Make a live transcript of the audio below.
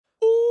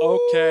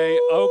Okay.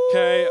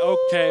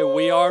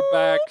 We are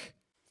back.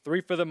 3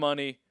 for the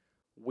money.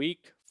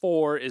 Week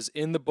 4 is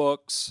in the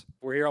books.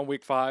 We're here on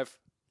week 5.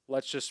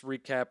 Let's just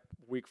recap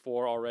week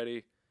 4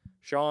 already.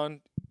 Sean,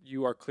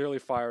 you are clearly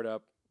fired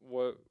up.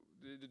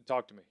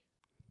 Talk to me.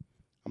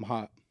 I'm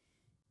hot.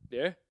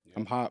 Yeah?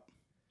 I'm hot.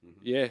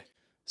 Yeah.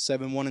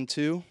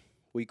 7-1-2,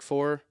 week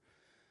 4.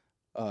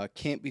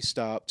 Can't be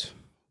stopped.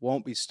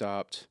 Won't be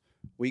stopped.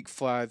 Week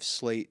 5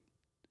 slate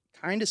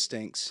kind of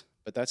stinks,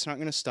 but that's not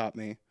going to stop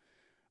me.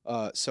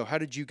 So how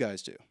did you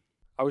guys do?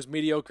 I was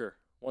mediocre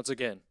once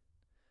again,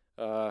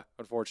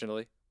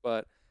 unfortunately,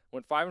 but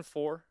went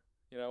 5-4.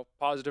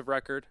 Positive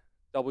record,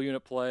 double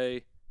unit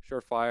play,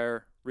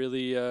 surefire.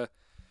 Really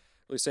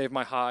saved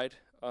my hide.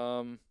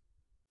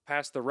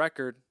 Past the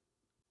record,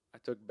 I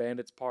took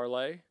Bandit's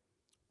parlay,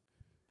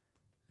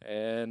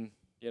 and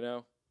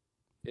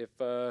if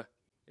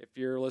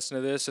you're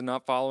listening to this and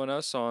not following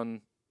us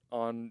on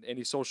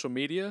any social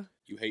media,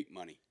 you hate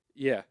money.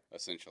 Yeah,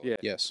 essentially. Yeah.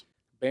 Yes.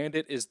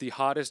 Bandit is the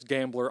hottest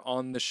gambler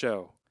on the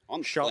show.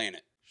 On the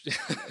planet.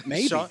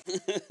 Maybe.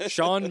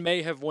 Sean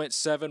may have went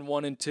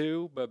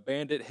 7-1-2, but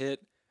Bandit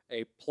hit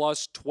a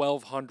plus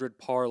 1,200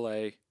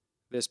 parlay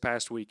this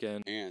past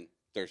weekend. And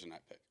Thursday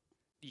night pick.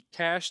 He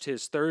cashed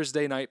his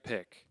Thursday night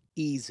pick.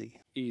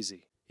 Easy.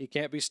 He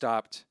can't be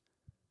stopped.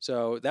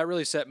 So that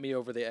really set me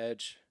over the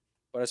edge.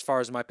 But as far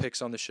as my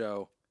picks on the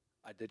show,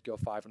 I did go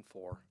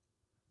 5-4.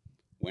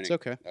 Winning. It's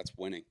okay. That's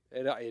winning.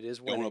 It is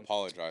winning. Don't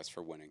apologize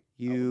for winning.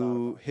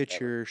 You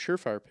hit your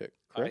surefire pick,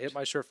 correct? I hit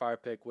my surefire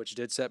pick, which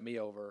did set me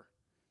over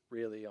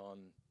really on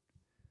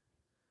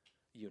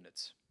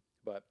units.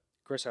 But,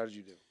 Chris, how did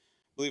you do?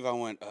 I believe I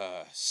went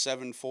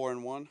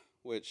 7-4-1,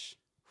 which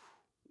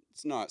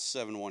it's not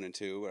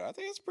 7-1-2, but I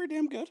think it's pretty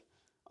damn good.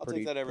 I'll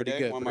take that every day.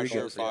 Good, Won my pretty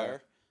good. surefire.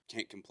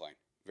 Can't complain.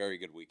 Very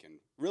good weekend.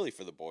 Really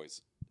for the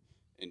boys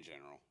in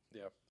general.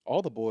 Yeah.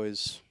 All the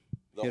boys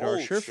The hit whole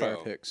our surefire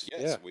show. picks.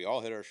 Yes, Yeah. we all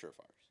hit our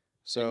surefires.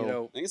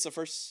 So, I think it's the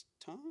first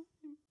time.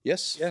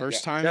 yes, Yeah.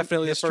 first Yeah. time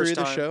Definitely the history first of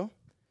the time. show.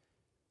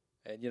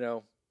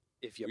 And,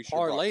 if you We should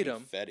have brought parlayed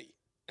them, confetti.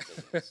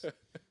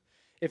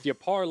 if you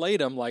parlayed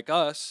them like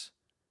us,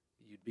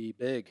 you'd be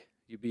big.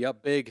 You'd be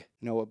up big.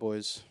 You know what,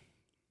 boys?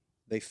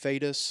 They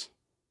fade us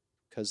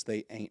because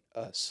they ain't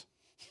us.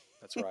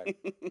 That's right.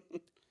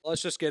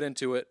 Let's just get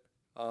into it.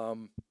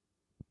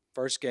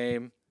 First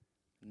game,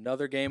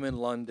 another game in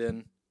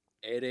London,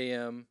 8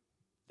 a.m.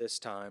 this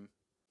time.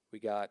 We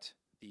got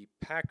the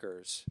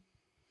Packers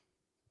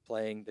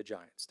playing the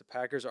Giants. The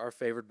Packers are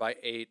favored by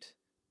 8.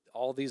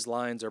 All these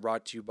lines are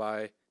brought to you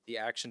by the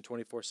Action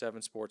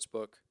 24/7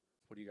 Sportsbook.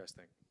 What do you guys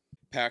think?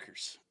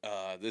 Packers.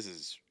 This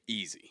is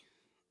easy.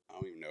 I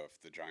don't even know if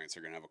the Giants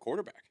are going to have a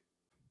quarterback.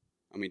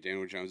 I mean,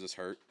 Daniel Jones is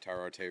hurt.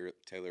 Tyrod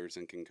Taylor's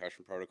in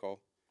concussion protocol.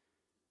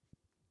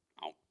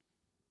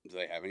 Do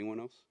they have anyone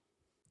else?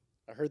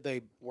 I heard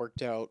they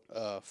worked out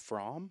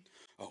Fromm.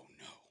 Oh,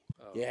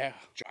 no. Yeah.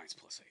 Giants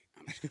 +8.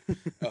 I'm just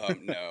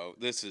kidding. No,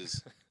 this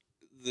is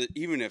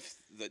even if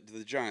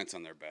the Giants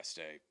on their best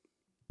day,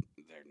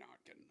 they're not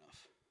good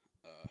enough.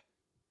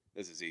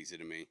 This is easy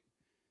to me.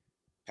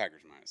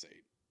 Packers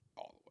 -8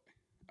 all the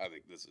way. I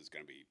think this is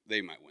going to be.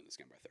 They might win this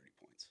game by 30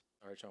 points.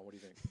 All right, Sean, what do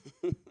you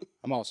think?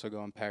 I'm also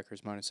going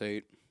Packers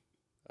 -8.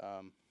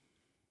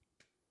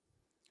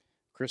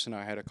 Chris and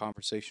I had a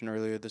conversation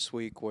earlier this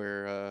week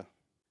where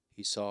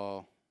he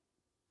saw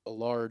a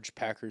large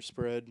Packers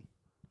spread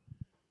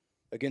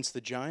against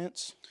the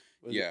Giants.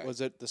 Was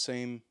it the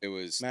same It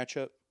was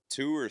matchup?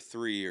 2 or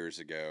 3 years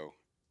ago.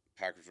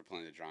 Packers were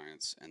playing the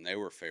Giants, and they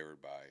were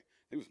favored by.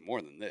 It was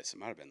more than this. It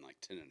might have been like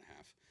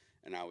 10.5.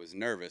 And I was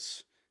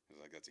nervous. I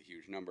was like, "That's a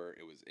huge number."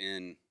 It was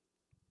in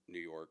New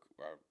York,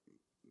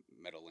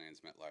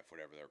 Meadowlands, MetLife,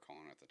 whatever they were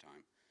calling it at the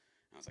time.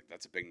 And I was like,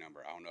 "That's a big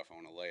number. I don't know if I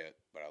want to lay it,"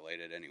 but I laid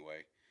it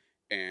anyway.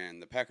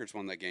 And the Packers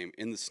won that game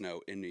in the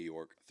snow in New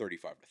York,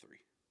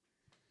 35-3.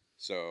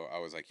 So I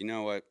was like, you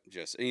know what?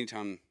 Just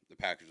anytime the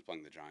Packers are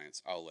playing the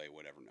Giants, I'll lay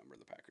whatever number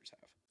the Packers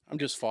have. I'm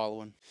just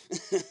following.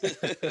 And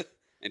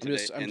I'm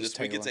this just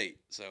week it's tailing. 8,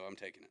 so I'm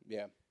taking it.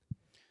 Yeah.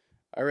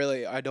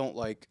 I don't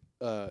like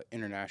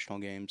international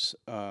games.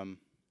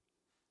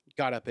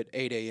 Got up at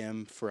 8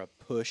 a.m. for a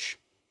push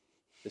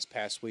this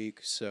past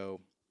week,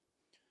 so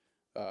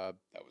That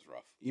was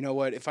rough. you know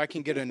what? If I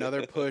can get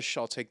another push,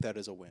 I'll take that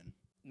as a win.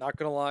 Not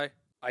gonna lie,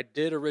 I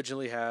did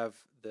originally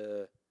have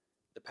the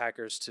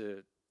Packers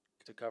to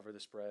cover the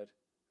spread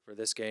for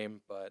this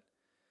game, but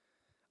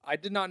I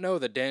did not know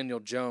that Daniel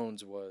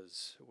Jones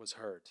was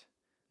hurt.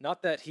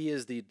 Not that he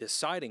is the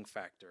deciding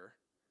factor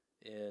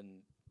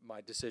in my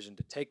decision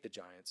to take the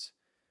Giants,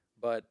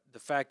 but the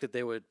fact that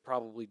they would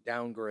probably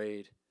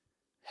downgrade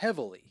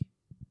heavily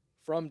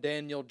from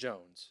Daniel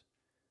Jones,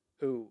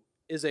 who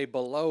is a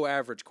below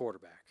average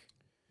quarterback.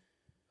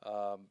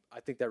 I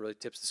think that really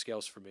tips the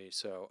scales for me,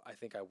 so I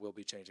think I will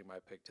be changing my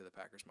pick to the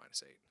Packers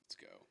 -8. Let's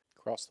go.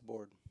 Across the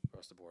board.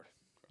 Across the board.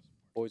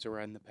 Boys are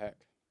riding the pack.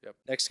 Yep.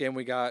 Next game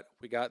we got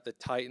the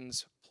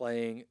Titans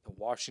playing the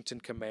Washington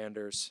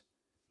Commanders.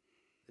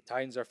 The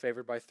Titans are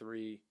favored by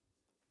 3.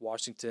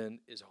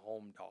 Washington is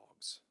home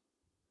dogs.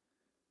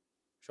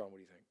 Sean, what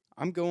do you think?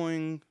 I'm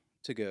going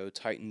to go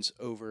Titans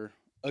over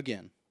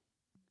again.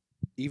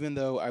 Even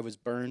though I was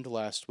burned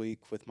last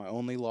week with my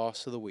only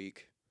loss of the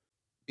week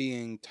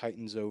being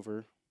Titans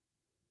over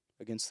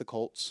against the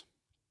Colts,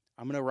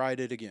 I'm going to ride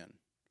it again.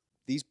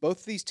 Both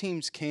of these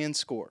teams can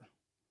score,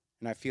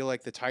 and I feel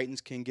like the Titans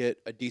can get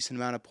a decent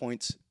amount of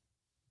points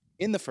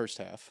in the first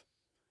half.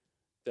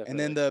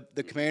 Definitely. And then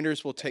the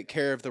Commanders will take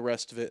care of the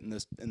rest of it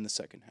in the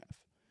second half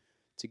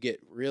to get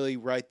really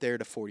right there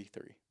to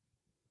 43.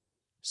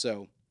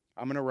 So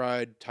I'm going to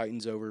ride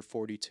Titans over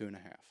 42.5.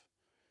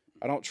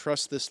 I don't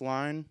trust this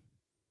line,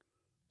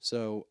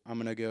 so I'm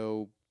going to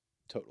go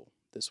total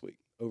this week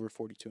over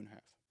 42.5.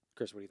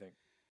 Chris, what do you think?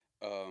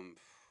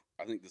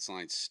 I think this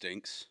line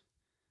stinks.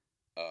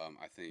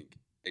 I think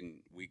in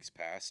weeks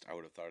past, I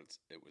would have thought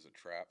it was a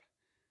trap.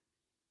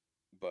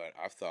 But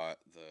I've thought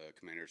the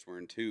Commanders were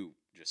in two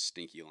just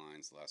stinky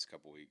lines the last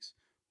couple weeks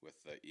with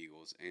the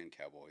Eagles and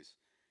Cowboys.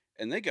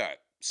 And they got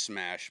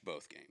smashed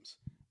both games.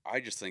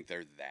 I just think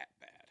they're that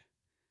bad.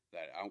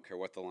 That I don't care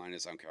what the line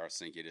is, I don't care how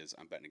stinky it is,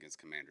 I'm betting against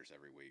Commanders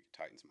every week.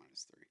 Titans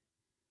 -3.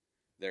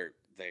 They're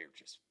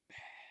just bad.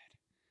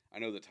 I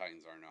know the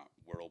Titans are not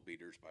world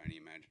beaters by any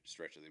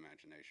stretch of the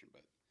imagination,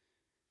 but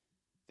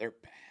they're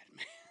bad,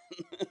 man.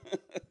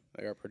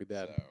 They are pretty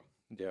bad. So,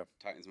 Yeah.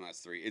 Titans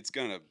 -3.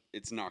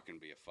 It's not gonna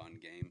be a fun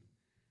game,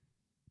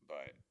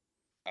 but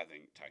I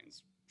think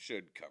Titans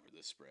should cover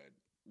this spread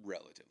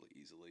relatively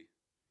easily.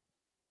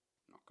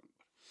 Not gonna.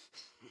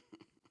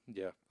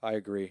 Yeah, I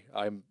agree.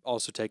 I'm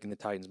also taking the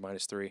Titans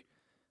 -3.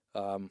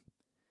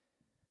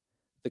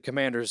 The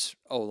Commanders'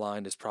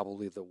 O-line is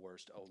probably the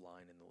worst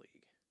O-line in the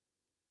league.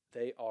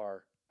 They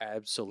are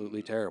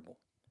absolutely terrible.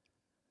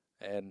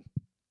 And,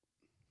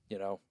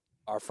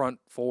 our front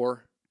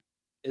four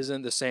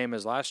isn't the same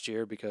as last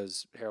year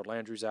because Harold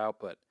Landry's out,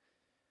 but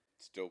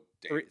Still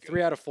damn good.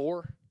 3 out of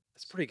 4,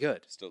 that's pretty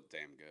good. Still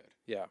damn good.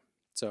 Yeah.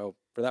 So,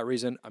 for that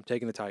reason, I'm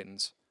taking the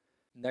Titans.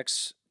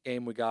 Next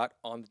game we got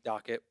on the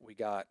docket, we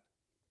got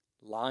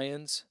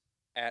Lions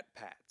at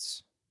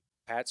Pats.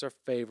 Pats are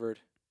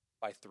favored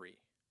by 3.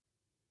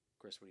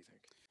 Chris, what do you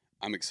think?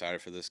 I'm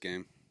excited for this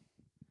game.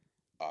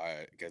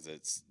 Because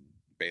it's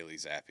Bailey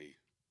Zappi,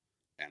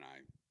 and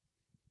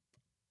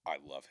I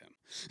love him.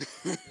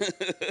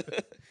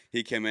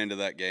 He came into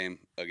that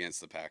game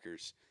against the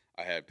Packers.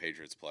 I had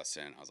Patriots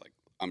 +10. I was like,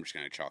 I'm just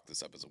going to chalk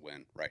this up as a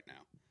win right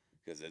now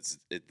because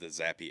the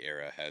Zappi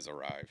era has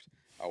arrived.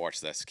 I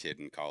watched this kid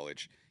in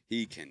college.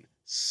 He can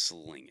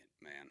sling it,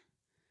 man.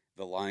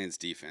 The Lions'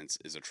 defense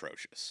is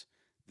atrocious.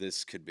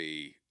 This could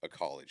be a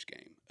college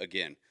game.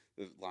 Again,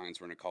 the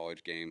Lions were in a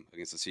college game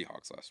against the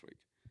Seahawks last week.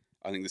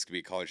 I think this could be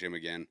a college game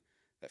again.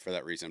 For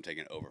that reason, I'm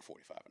taking over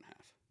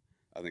 45.5.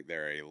 I think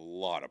there are a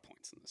lot of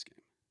points in this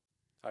game.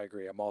 I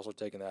agree. I'm also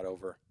taking that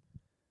over.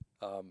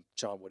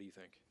 John, what do you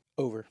think?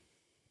 Over.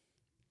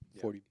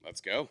 Yeah. 40.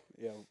 Let's go.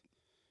 Yeah.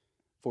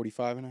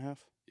 45.5.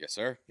 Yes,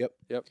 sir. Yep.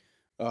 Yep.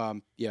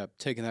 Yeah,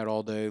 taking that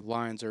all day.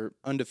 Lions are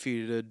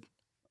undefeated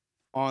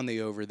on the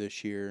over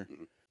this year.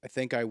 Mhm. I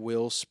think I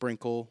will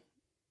sprinkle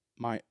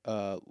my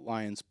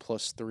Lions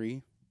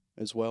 +3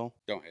 as well.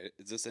 Don't hit it.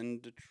 Is this in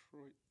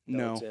Detroit?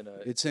 No,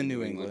 it's it's in in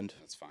New England.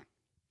 That's fine.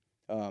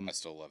 Um, I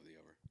still love the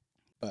over.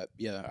 but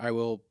yeah, I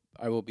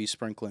will be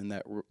sprinkling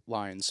that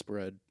Lions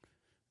spread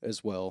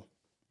as well.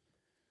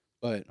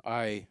 But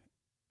I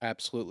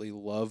absolutely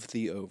love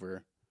the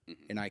over,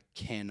 Mhm. and I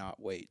cannot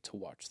wait to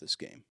watch this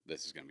game.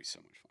 This is going to be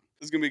so much fun.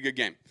 This is going to be a good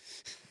game.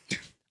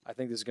 I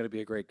think this is going to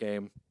be a great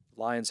game.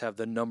 Lions have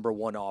the number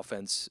 1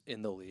 offense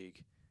in the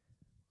league,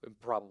 and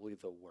probably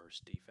the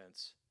worst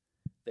defense.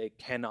 They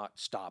cannot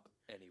stop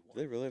anyone.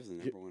 Do they really have the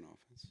number 1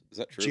 offense? Is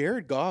that true?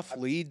 Jared Goff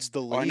leads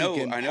the league I know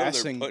in they're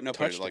passing putting up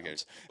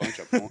touchdowns. a bunch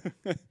of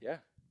points. Yeah.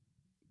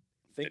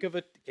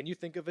 Can you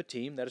think of a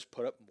team that has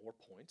put up more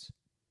points?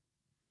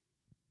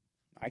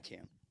 I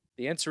can't.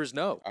 The answer is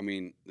no. I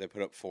mean, they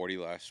put up 40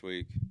 last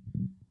week.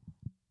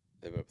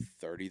 They put up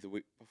 30 the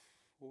week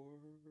before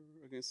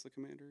against the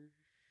Commanders.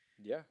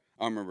 Yeah.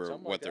 I don't remember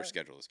Something what like their that.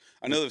 schedule is.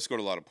 I know they've scored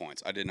a lot of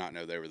points. I did not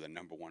know they were the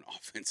number 1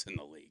 offense in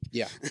the league.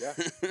 Yeah, Yeah.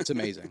 it's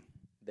amazing.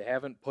 They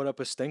haven't put up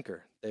a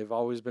stinker. They've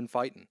always been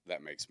fighting.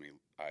 That makes me,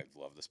 I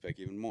love this pick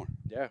even more.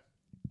 Yeah.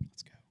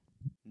 Let's go.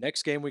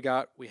 Next game we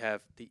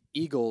have the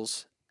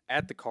Eagles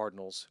at the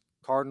Cardinals.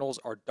 Cardinals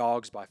are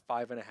dogs by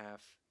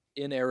 5.5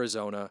 in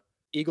Arizona.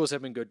 Eagles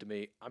have been good to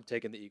me. I'm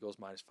taking the Eagles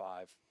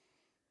 -5.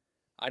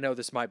 I know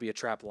this might be a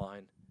trap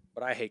line,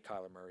 but I hate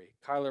Kyler Murray.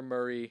 Kyler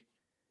Murray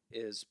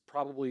is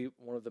probably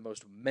one of the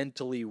most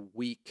mentally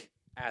weak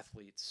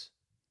athletes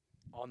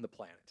on the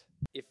planet.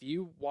 If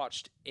you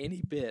watched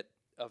any bit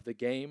of the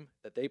game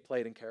that they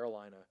played in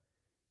Carolina,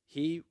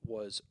 he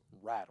was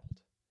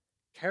rattled.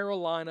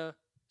 Carolina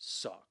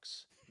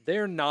sucks.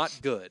 They're not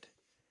good.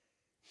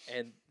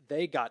 And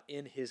they got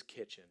in his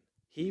kitchen.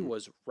 He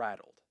was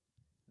rattled.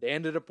 They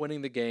ended up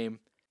winning the game.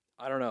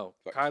 I don't know.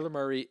 But Kyler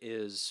Murray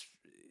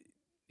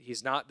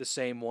he's not the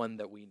same one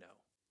that we know.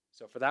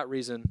 So for that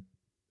reason,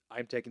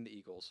 I'm taking the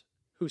Eagles,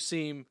 who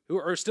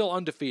are still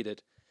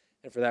undefeated.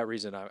 And for that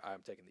reason,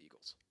 I'm taking the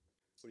Eagles.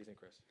 What do you think,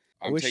 Chris?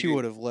 I wish you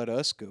would have let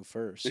us go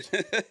first.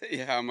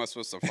 Yeah, how am I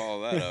supposed to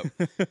follow that up?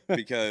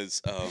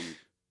 Because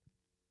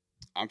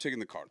I'm taking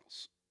the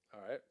Cardinals.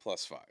 All right. +5.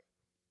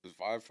 Is it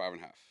 5, 5.5?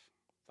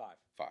 5.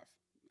 5.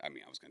 I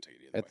mean, I was going to take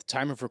it either At way. the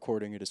time of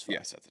recording, it is 5.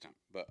 Yes, at the time.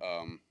 But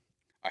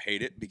I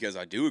hate it because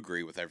I do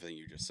agree with everything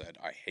you just said.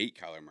 I hate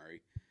Kyler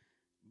Murray.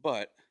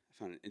 But I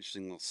found an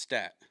interesting little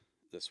stat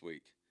this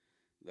week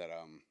that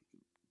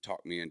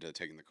talked me into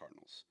taking the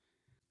Cardinals.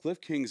 Cliff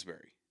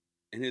Kingsbury,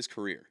 in his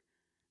career,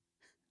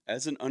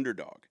 as an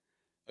underdog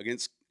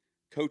against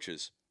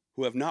coaches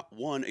who have not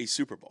won a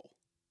Super Bowl,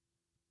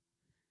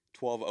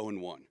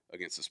 12-0-1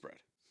 against the spread.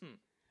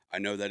 I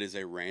know that is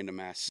a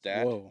random ass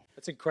stat. Whoa.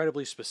 That's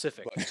incredibly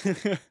specific.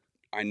 But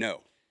I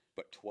know,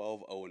 but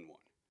 12-0-1.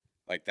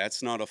 Like,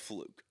 that's not a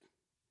fluke.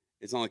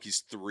 It's not like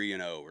he's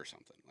 3-0 or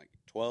something. Like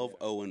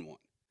 12-0-1.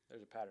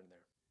 There's a pattern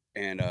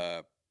there. And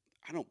I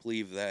don't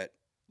believe that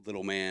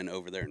little man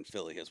over there in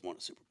Philly has won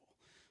a Super Bowl.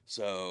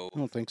 So I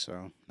don't think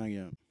so. Not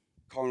yet.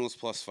 Cardinals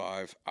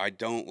 +5. I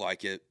don't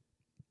like it,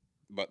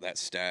 but that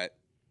stat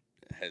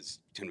has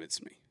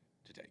convinced me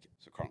to take it.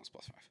 So Cardinals +5.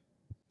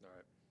 All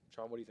right.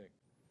 Sean, what do you think?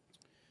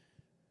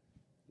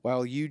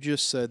 While you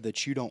just said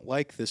that you don't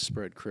like this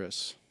spread,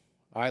 Chris,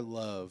 I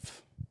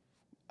love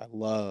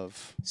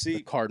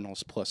the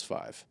Cardinals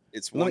 +5.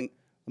 It's Let one.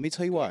 me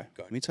tell you why.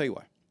 Go ahead. Let me tell you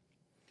why.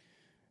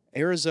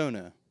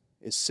 Arizona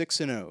is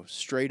 6-0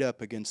 straight up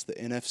against the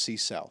NFC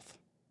South.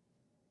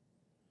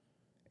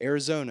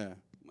 Arizona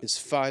is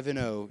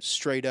 5-0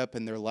 straight up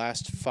in their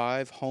last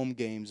 5 home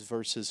games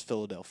versus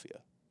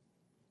Philadelphia.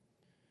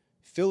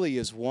 Philly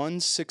is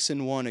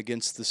 1-6-1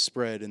 against the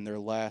spread in their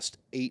last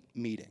 8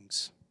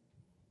 meetings.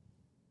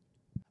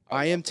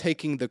 I am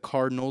taking the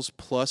Cardinals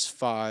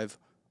 +5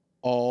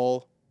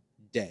 all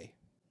day.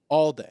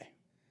 All day.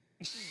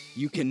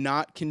 You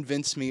cannot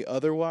convince me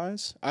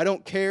otherwise. I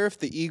don't care if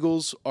the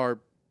Eagles are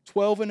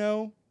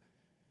 12-0,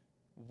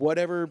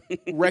 whatever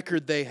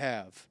record they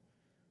have.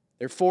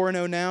 They're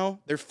 4-0 now.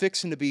 They're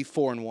fixing to be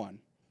 4-1.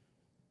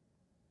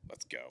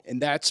 Let's go.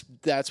 And that's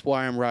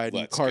why I'm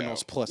riding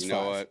Cardinals go. +5. You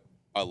know what?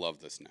 I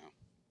love this now.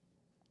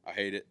 I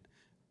hate it.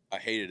 I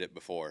hated it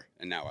before,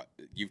 and now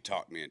you've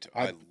talked me into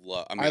it.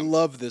 I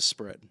love this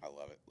spread. I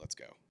love it. Let's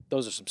go.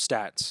 Those are some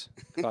stats,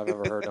 if I've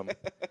ever heard them.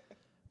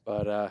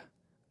 But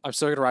I'm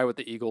still going to ride with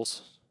the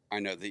Eagles.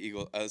 I know the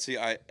Eagles. See,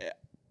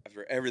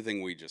 after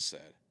everything we just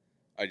said,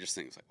 I just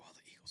think it's like, well,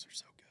 the Eagles are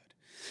so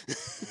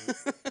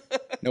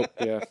good. Nope.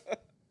 Yeah.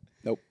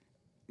 Nope.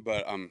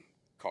 But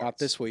Cards. Not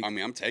this week. I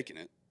mean, I'm taking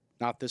it.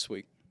 Not this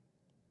week.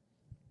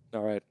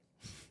 All right.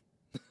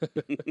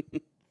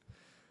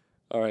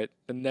 All right.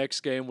 The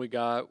next game we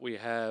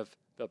have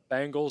the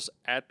Bengals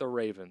at the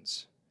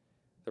Ravens.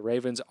 The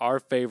Ravens are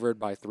favored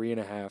by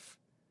 3.5.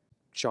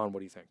 Sean, what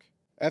do you think?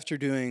 After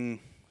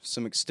doing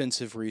some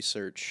extensive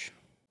research,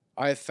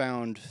 I have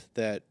found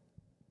that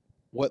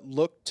what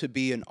looked to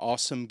be an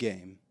awesome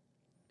game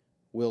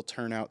will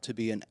turn out to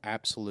be an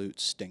absolute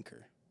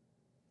stinker.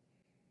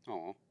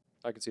 Oh,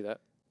 I can see that.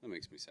 that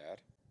makes me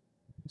sad.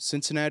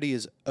 Cincinnati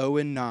is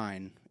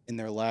 0-9 in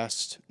their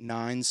last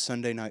 9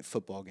 Sunday night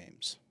football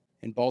games.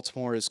 And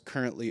Baltimore is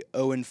currently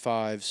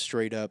 0-5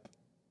 straight up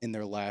in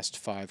their last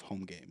 5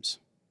 home games.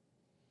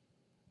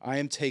 I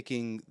am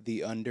taking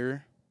the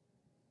under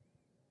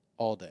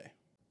all day.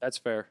 That's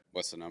fair.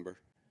 What's the number?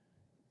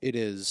 It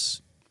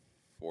is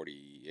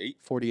 48?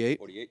 48.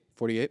 48?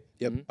 48.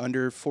 Yep, Mhm.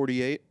 under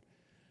 48.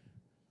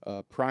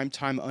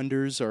 Primetime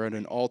unders are at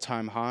an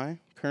all-time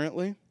high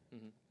currently.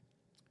 Mhm.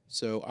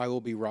 So I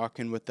will be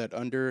rocking with that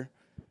under.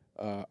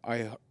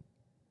 I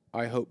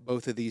hope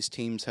both of these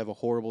teams have a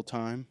horrible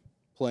time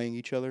playing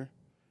each other.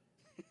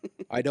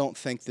 I don't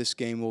think this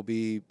game will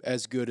be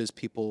as good as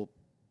people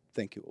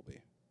think it will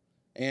be.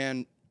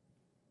 And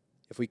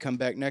if we come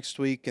back next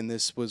week and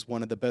this was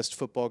one of the best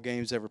football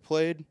games ever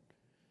played,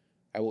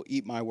 I will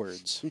eat my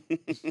words.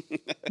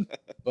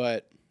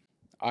 But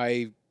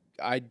I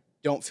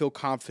don't feel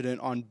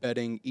confident on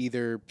betting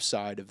either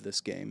side of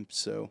this game.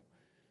 So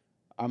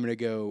I'm going to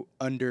go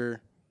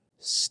under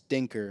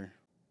stinker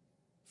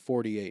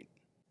 48.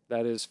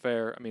 That is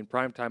fair. I mean,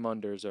 primetime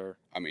unders are.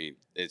 I mean,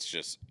 it's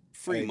just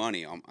free Hey.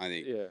 money. I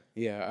think Yeah.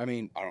 Yeah, I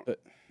mean, I don't-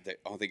 but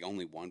I think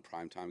only one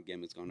primetime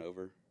game has gone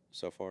over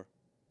so far.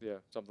 Yeah.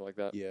 Something like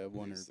that. yeah, And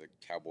one or it's the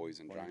Cowboys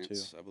and one or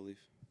Giants, I believe.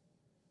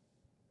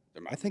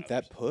 There might I be think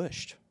others. that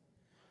pushed.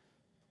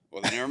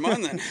 Well, then never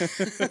mind then.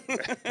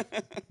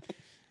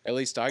 At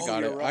least I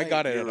got it. You're I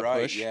got it You're at a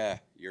right. push. Yeah,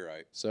 you're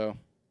right. So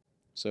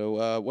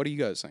what do you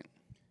guys think?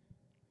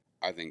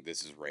 I think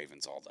this is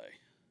Ravens all day.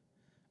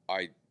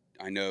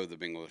 I know the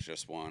Bengals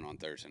just won on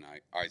Thursday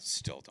night. I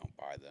still don't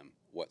buy them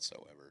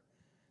whatsoever.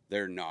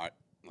 They're not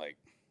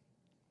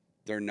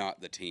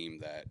the team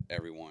that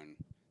everyone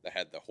that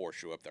had the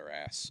horseshoe up their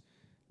ass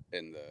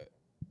in the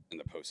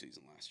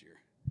postseason last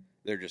year.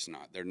 They're just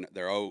not.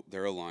 Their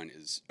O-line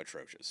is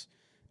atrocious,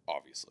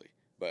 obviously.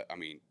 But I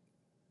mean,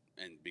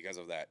 and because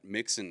of that,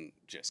 Mixon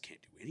just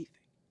can't do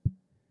anything.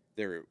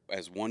 They're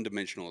as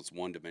one-dimensional as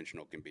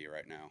one-dimensional can be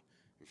right now.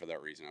 And for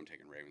that reason, I'm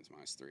taking Ravens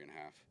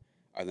 -3.5.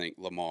 I think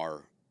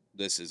Lamar,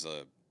 this is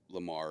a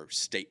Lamar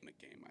statement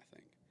game, I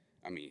think.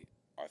 I mean,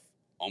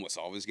 almost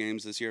all of his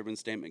games this year have been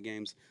statement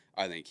games.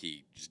 I think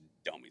he just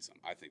dummies them.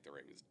 I think the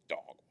Ravens dog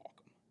walk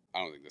them. I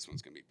don't think this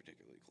one's going to be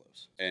particularly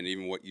close. And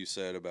even what you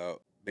said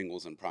about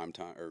Bengals in prime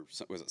time, or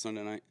was it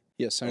Sunday night?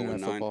 Yes, Sunday Night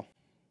 0-9? Football.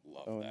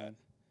 Love that.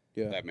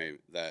 Yeah.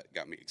 That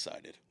got me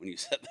excited when you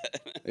said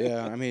that.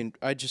 Yeah, I mean,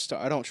 I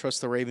don't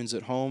trust the Ravens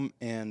at home,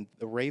 and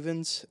the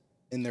Ravens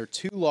in their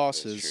 2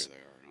 losses That's true,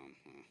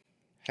 they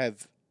are.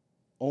 have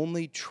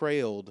only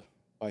trailed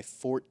by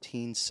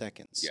 14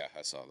 seconds. Yeah,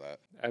 I saw that.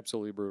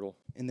 Absolutely brutal.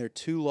 In their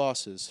 2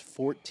 losses,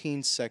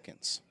 14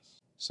 seconds.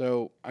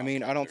 So, I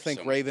mean, I don't there's think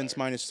so much Ravens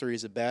better. -3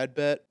 is a bad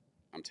bet.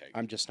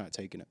 I'm just not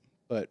taking it.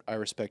 But I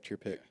respect your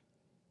pick. Yeah.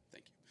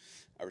 Thank you.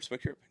 I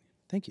respect your opinion.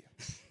 Thank you.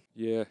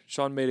 Yeah,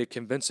 Sean made a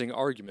convincing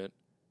argument,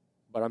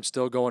 but I'm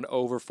still going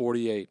over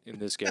 48 in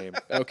this game.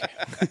 Okay.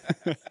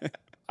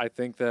 I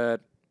think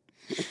that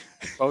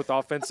both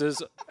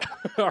offenses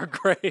are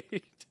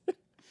great.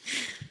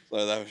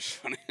 So that was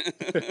funny.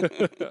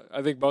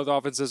 I think both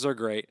offenses are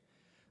great.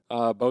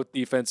 Both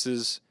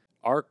defenses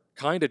are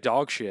kind of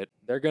dog shit.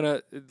 They're going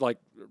to,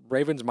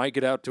 Ravens might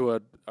get out to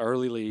an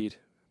early lead,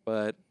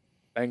 but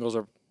Bengals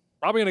are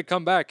probably going to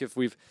come back if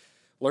we've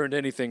learned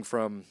anything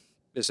from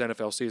this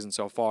NFL season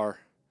so far.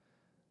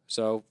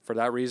 So for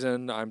that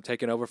reason, I'm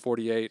taking over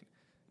 48.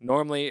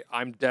 Normally,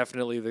 I'm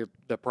definitely the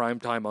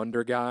primetime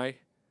under guy,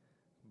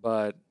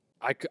 but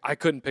I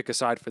couldn't pick a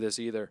side for this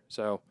either,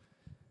 so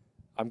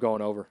I'm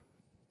going over.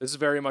 This is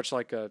very much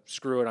like a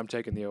screw it, I'm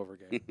taking the over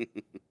game.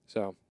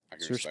 So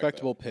It's a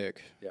respectable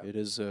pick. Yeah. It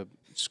is a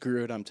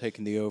screw it, I'm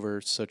taking the over.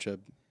 It's like,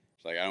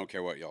 I don't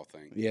care what y'all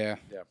think. Yeah.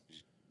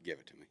 Just give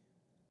it to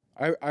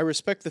me. I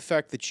respect the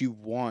fact that you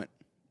want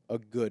a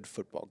good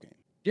football game.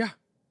 Yeah.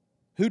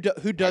 Who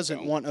doesn't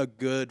don't. want a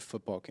good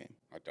football game?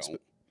 I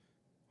don't.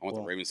 I want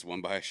the Ravens to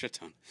win by a shit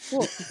ton.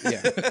 Well,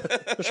 yeah,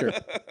 sure.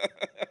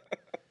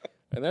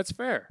 And that's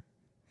fair,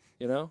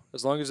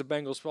 as long as the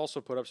Bengals also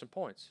put up some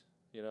points,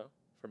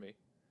 for me.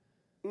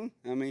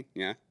 I mean,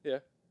 yeah. Yeah.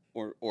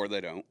 Or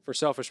they don't. For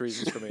selfish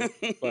reasons for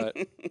me. But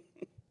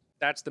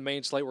that's the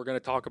main slate we're going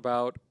to talk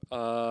about.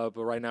 But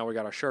right now we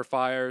got our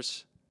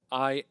surefires.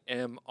 I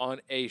am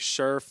on a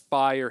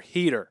surefire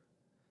heater.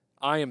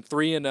 I am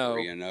 3-0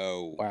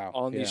 3-0. Wow.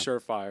 on these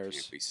surefires.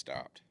 Can't be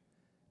stopped.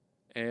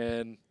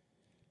 And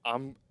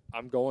I'm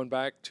going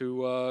back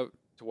to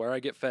where I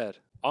get fed.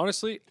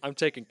 Honestly, I'm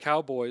taking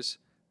Cowboys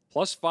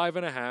plus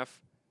 5.5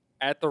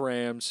 at the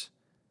Rams.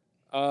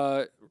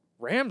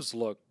 Rams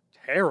look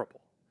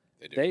terrible.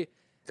 They do.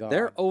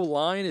 Their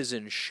O-line is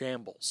in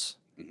shambles.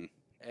 Mhm.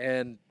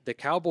 And the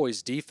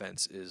Cowboys'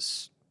 defense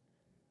is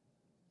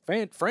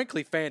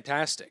frankly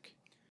fantastic.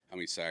 How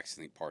many sacks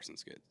do you think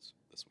Parsons gets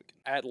this weekend?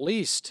 At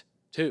least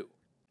 2.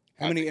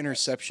 How many think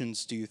that's-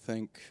 interceptions do you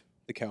think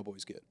the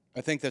Cowboys get?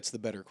 I think that's the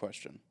better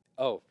question.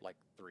 Oh, like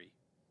 3.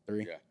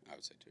 3? Yeah, I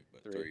would say 2,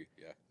 but Three. 3,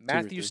 yeah.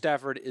 Matthew 3.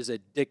 Stafford is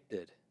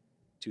addicted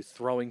to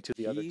throwing to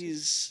the other team.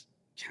 He's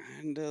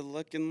kind of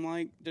looking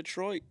like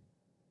Detroit.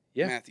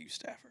 Yeah. Matthew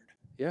Stafford.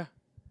 Yeah.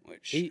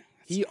 Which He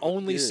that's not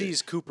only good.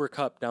 sees Cooper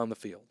Kupp down the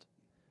field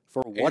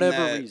for And whatever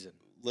that reason.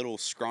 little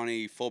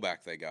scrawny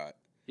fullback they got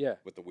Yeah.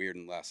 with the weird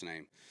last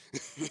name.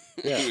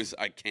 Yeah.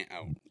 I can't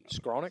out.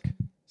 Skronik?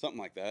 Something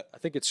like that. I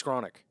think it's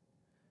Skronik.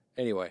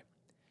 Anyway,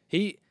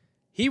 he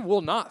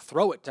will not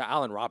throw it to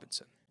Allen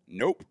Robinson.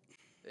 Nope.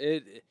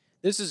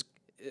 This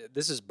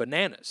is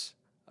bananas.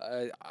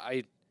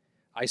 I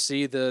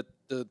see the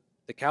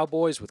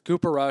Cowboys with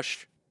Cooper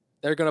Rush.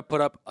 They're going to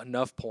put up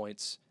enough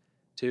points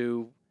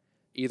to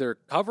either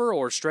cover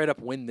or straight up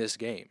win this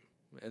game.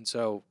 And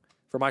so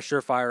for my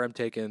surefire, I'm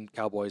taking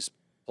Cowboys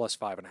plus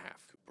 5.5.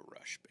 Cooper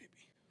Rush,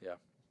 baby. Yeah.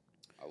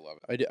 I love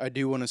it. I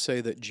do want to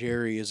say that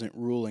Jerry isn't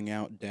ruling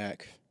out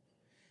Dak,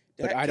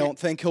 but Dak I don't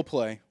think he'll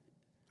play.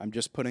 I'm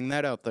just putting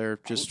that out there,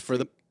 just for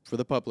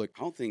the public.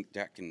 I don't think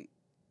Dak can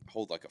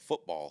hold like a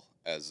football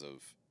as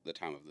of the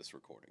time of this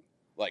recording.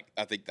 Like,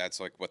 I think that's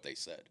like what they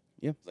said.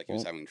 Yeah, Like he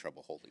was having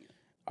trouble holding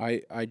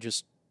it.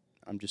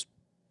 I'm just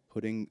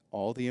putting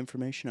all the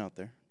information out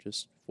there,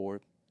 just for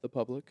the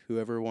public.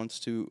 Whoever wants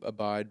to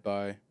abide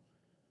by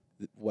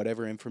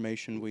whatever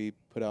information we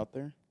put out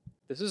there.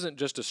 This isn't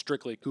just a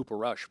strictly Cooper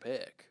Rush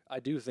pick. I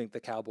do think the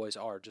Cowboys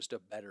are just a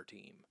better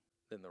team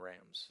than the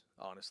Rams,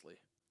 honestly.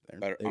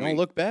 Better- They I don't mean-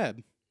 look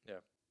bad.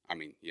 I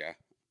mean, yeah.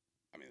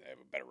 I mean, they have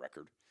a better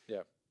record.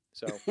 Yeah.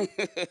 So,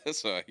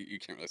 So you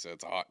can't really say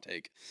it's a hot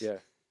take. yeah.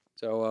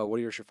 So, what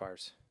are your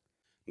surefires?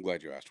 I'm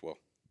glad you asked, Will.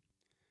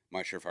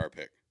 My surefire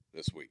pick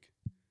this week.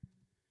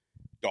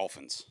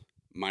 Dolphins,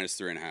 minus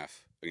 3.5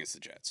 against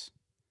the Jets.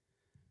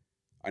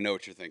 I know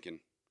what you're thinking.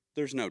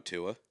 There's no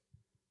Tua.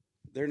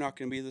 They're not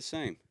going to be the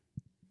same.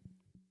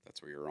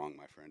 That's where you're wrong,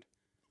 my friend.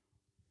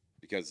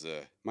 Because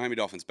the Miami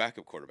Dolphins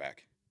backup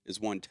quarterback is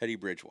one Teddy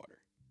Bridgewater.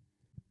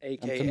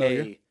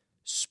 familiar. AKA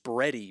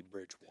Spready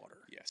Bridgewater.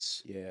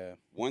 Yes. Yeah.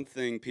 One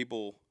thing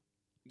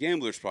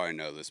gamblers probably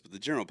know this, but the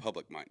general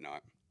public might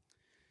not.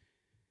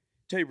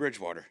 Teddy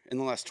Bridgewater, in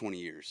the last 20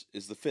 years,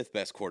 is the 5th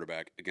best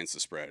quarterback against the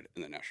spread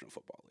in the National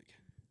Football League.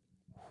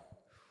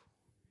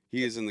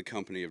 He is in the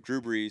company of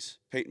Drew Brees,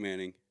 Peyton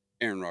Manning,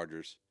 Aaron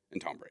Rodgers,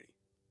 and Tom Brady.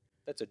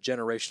 That's a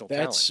generational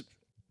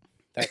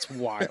That's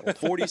wild.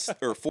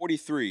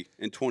 43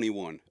 and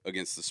 21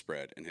 against the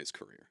spread in his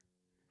career.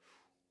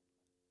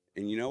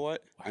 And you know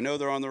what? I know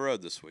they're on the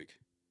road this week.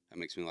 That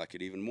makes me like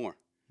it even more.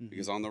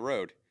 Because on the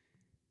road,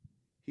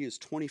 he is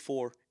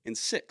 24 and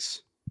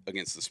 6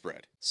 against the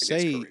spread in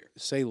his career.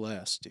 Say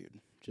less,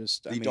 dude.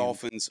 The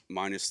Dolphins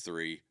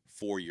 -3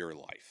 4-year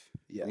life.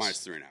 Yes.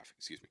 -3.5,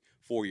 excuse me.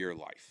 4-year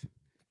life.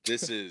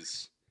 This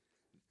is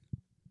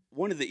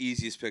one of the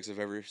easiest picks I've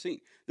ever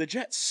seen. The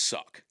Jets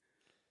suck.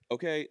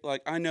 Okay?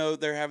 Like, I know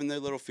they're having their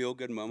little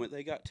feel-good moment.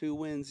 They got 2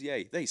 wins.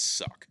 Yay. They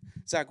suck.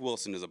 Zach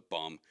Wilson is a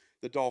bum.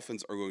 The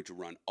Dolphins are going to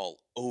run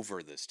all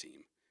over this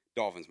team.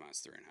 Dolphins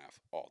 -3.5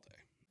 all day.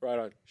 Right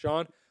on.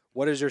 Sean,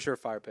 what is your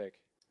surefire pick?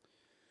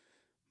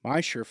 My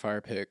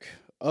surefire pick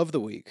of the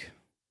week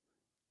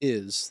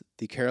is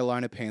the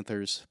Carolina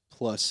Panthers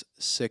plus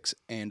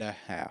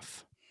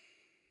 6.5.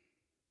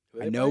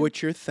 I know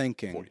what you're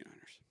thinking.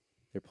 49ers.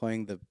 They're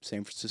playing the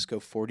San Francisco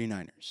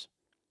 49ers.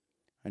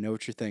 I know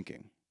what you're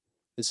thinking.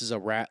 This is a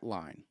rat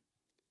line.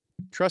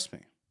 Trust me,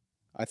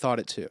 I thought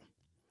it too.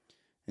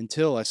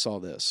 Until I saw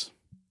this.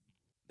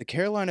 The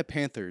Carolina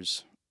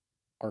Panthers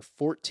are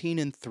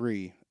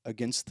 14-3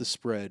 against the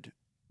spread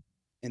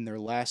in their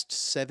last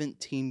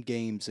 17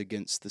 games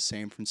against the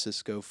San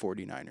Francisco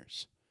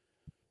 49ers.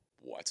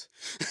 What?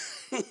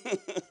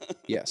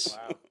 Yes.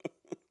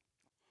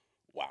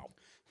 Wow.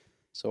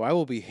 So I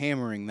will be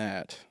hammering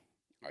that.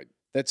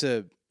 That's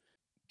a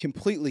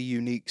completely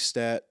unique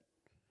stat.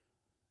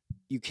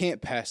 You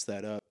can't pass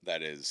that up.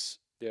 That is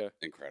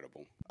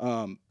incredible.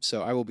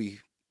 So I will be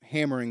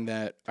hammering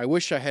that. I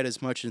wish I had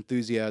as much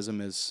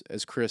enthusiasm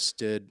as Chris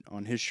did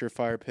on his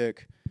surefire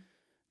pick,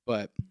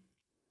 but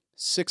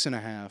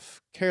 6.5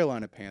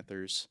 Carolina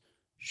Panthers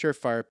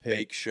surefire pick,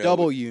 Bake show.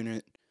 double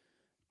unit,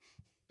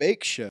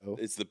 bake show.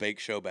 Is the bake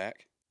show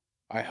back?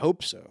 I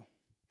hope so.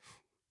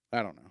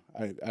 I don't know.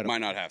 I don't.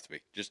 Might not have to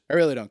be. I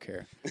really don't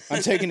care.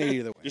 I'm taking it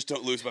either way. Just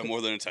don't lose by more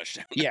than a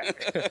touchdown. Yeah,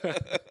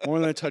 more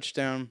than a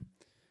touchdown.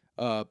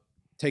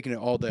 Taking it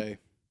all day.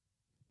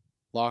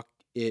 Lock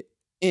it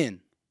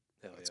in.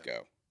 Let's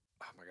go.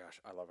 Oh my gosh,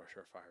 I love our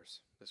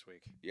surefires this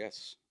week.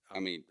 Yes.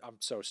 I'm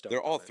so stoked.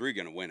 They're all on it. 3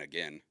 going to win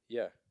again.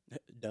 Yeah.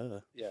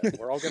 Duh. Yeah,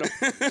 we're all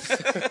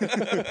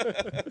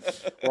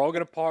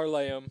gonna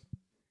parlay them.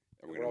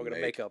 We're all gonna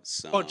make a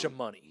bunch of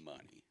money.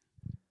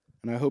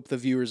 And I hope the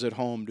viewers at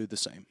home do the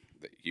same.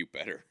 You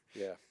better.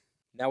 Yeah.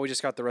 Now we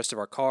just got the rest of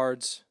our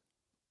cards.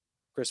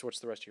 Chris, what's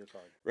the rest of your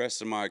card?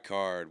 Rest of my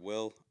card.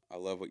 Will, I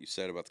love what you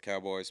said about the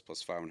Cowboys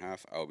plus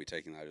 5.5. I will be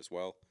taking that as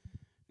well.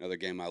 Another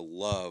game I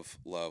love.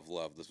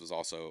 This was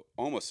also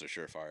almost a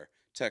surefire.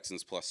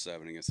 Texans plus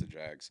 7 against the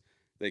Jags.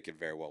 They could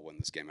very well win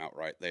this game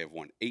outright. They have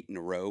won 8 in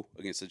a row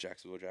against the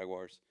Jacksonville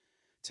Jaguars.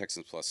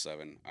 Texans plus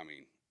 7.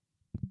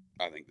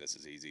 I think this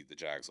is easy. The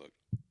Jags looked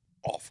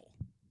awful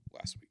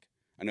last week.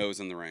 I know it was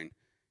in the rain.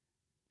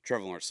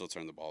 Trevor Lawrence still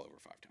turned the ball over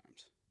 5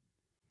 times.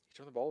 He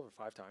turned the ball over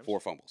 5 times? 4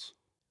 fumbles.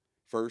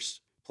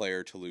 First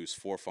player to lose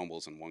 4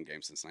 fumbles in one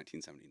game since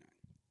 1979.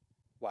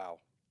 Wow.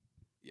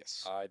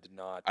 Yes. I did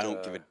not. I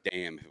don't give a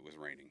damn if it was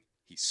raining.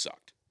 He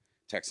sucked.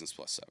 Texans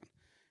plus 7.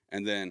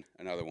 And then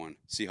another one.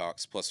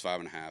 Seahawks plus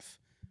 5.5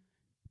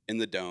 in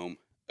the Dome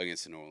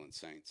against the New Orleans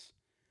Saints.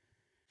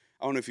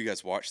 I don't know if you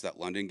guys watched that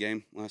London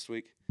game last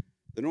week.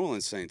 The New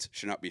Orleans Saints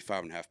should not be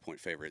 5.5-point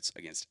favorites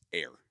against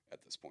air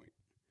at this point.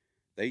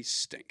 They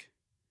stink.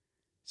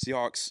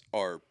 Seahawks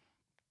are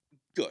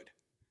good.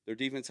 Their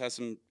defense has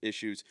some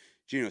issues.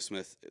 Geno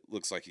Smith, it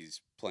looks like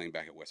he's playing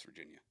back at West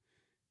Virginia.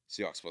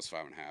 Seahawks plus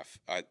 5.5.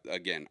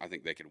 I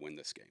think they could win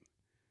this game.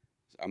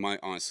 I might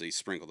honestly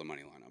sprinkle the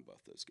money line on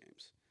both those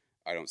games.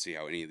 I don't see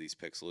how any of these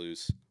picks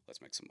lose.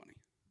 Let's make some money.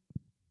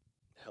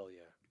 Hell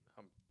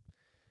yeah.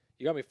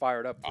 You got me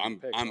fired up. I'm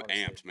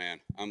amped, man.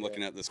 I'm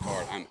looking at this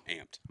card. I'm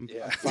amped.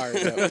 Yeah. I'm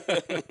fired up.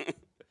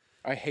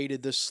 I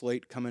hated this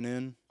slate coming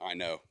in. I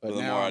know. But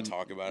the now more I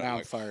talk about it, I'm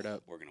like, fired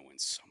up. We're going to win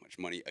so much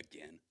money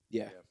again.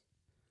 Yeah.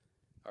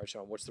 All right,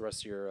 Sean, what's the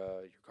rest of your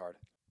card?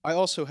 I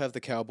also have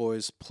the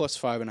Cowboys plus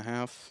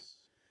 5.5.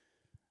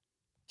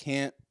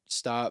 Can't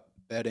stop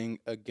betting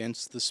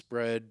against the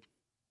spread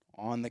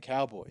on the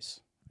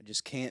Cowboys. I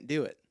just can't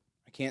do it.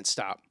 I can't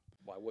stop.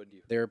 Why wouldn't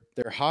you?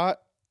 They're hot,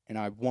 and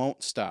I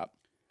won't stop.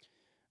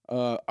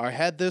 I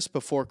had this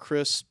before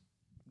Chris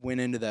went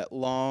into that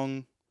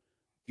long,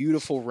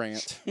 beautiful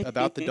rant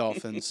about the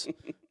Dolphins.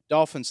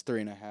 Dolphins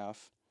 3.5.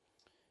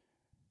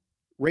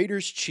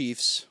 Raiders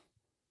Chiefs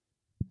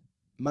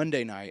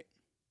Monday night.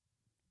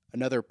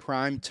 Another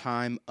prime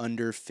time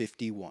under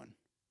 51.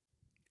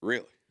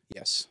 Really?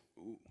 Yes.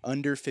 Ooh,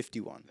 Under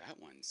 51. that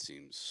one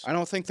seems. I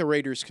don't think the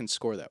Raiders can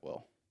score that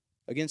well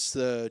against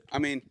the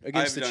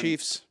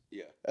Chiefs.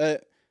 Yeah.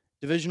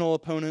 Divisional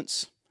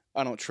opponents.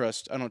 I don't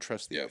trust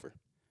the over.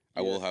 I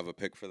will have a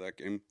pick for that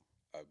game.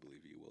 I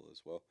believe you will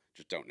as well.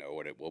 Just don't know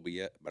what it will be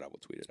yet, but I will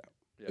tweet it out.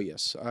 Yep. But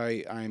yes,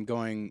 I am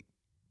going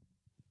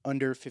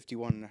under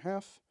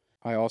 51.5.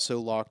 I also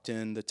locked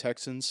in the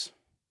Texans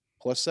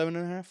plus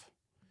 7.5.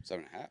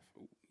 7.5.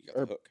 Ooh, You got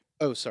the hook.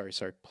 Oh, sorry.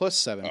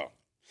 +7. Oh.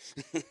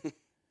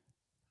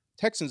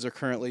 Texans are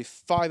currently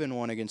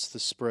 5-1 against the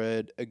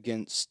spread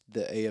against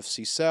the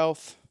AFC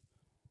South,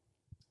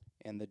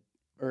 and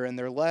in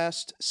their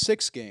last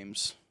 6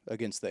 games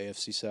against the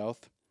AFC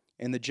South,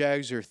 and the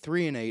Jags are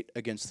 3-8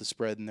 against the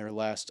spread in their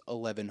last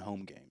 11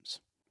 home games.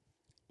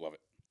 Love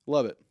it.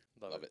 Love it.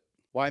 Love it.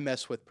 Why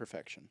mess with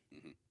perfection?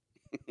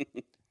 Mm-hmm.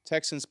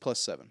 Texans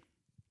 +7.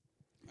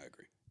 I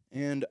agree.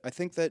 And I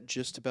think that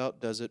just about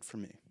does it for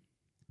me.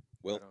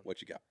 Will,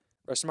 what you got?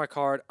 Rest of my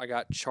card, I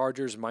got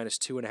Chargers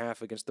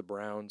 -2.5 against the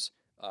Browns.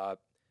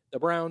 The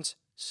Browns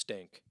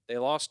stink. They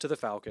lost to the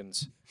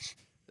Falcons.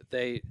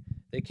 They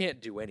can't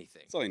do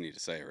anything. That's all you need to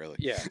say, really.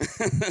 Yeah.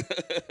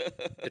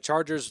 The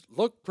Chargers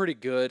look pretty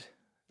good.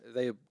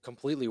 They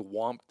completely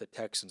whomped the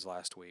Texans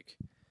last week.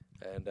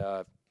 And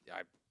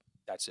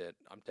that's it.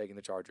 I'm taking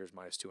the Chargers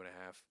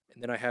 -2.5.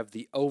 And then I have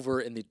the over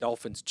in the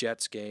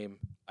Dolphins-Jets game.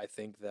 I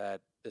think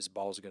that this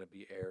ball is going to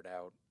be aired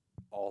out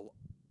all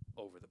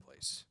over the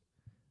place.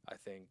 I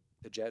think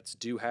the Jets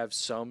do have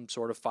some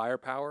sort of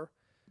firepower,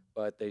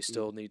 but they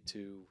still need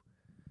to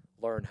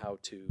learn how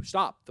to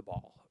stop the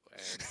ball.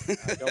 And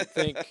I don't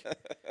think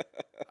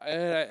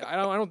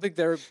I don't think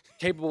they're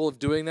capable of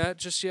doing that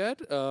just yet.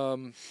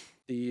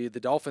 The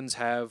Dolphins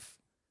have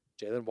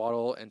Jalen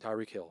Waddle and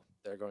Tyreek Hill.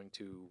 They're going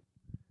to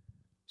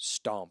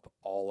stomp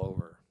all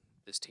over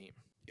this team.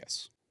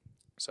 Yes.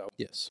 So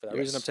Yes. for that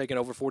reason, I'm taking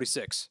over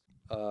 46.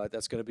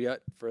 That's going to be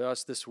it for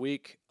us this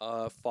week.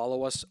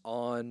 Follow us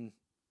on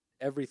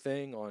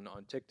everything on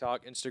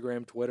TikTok,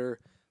 Instagram, Twitter.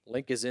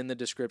 Link is in the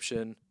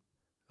description.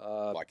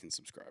 Like and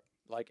subscribe.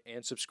 Like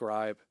and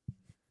subscribe.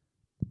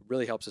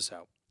 Really helps us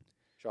out.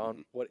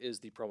 Sean, what is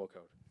the promo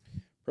code?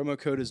 Promo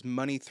code is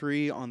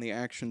Money3 on the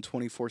Action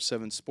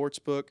 24/7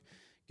 Sportsbook.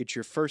 Get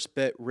your first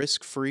bet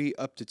risk-free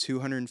up to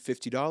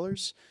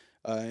 $250.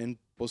 And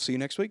we'll see you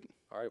next week.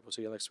 All right, we'll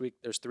see you next week.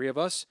 There's 3 of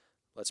us.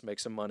 Let's make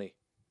some money.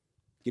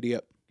 Giddy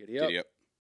up. Giddy up. Giddy up.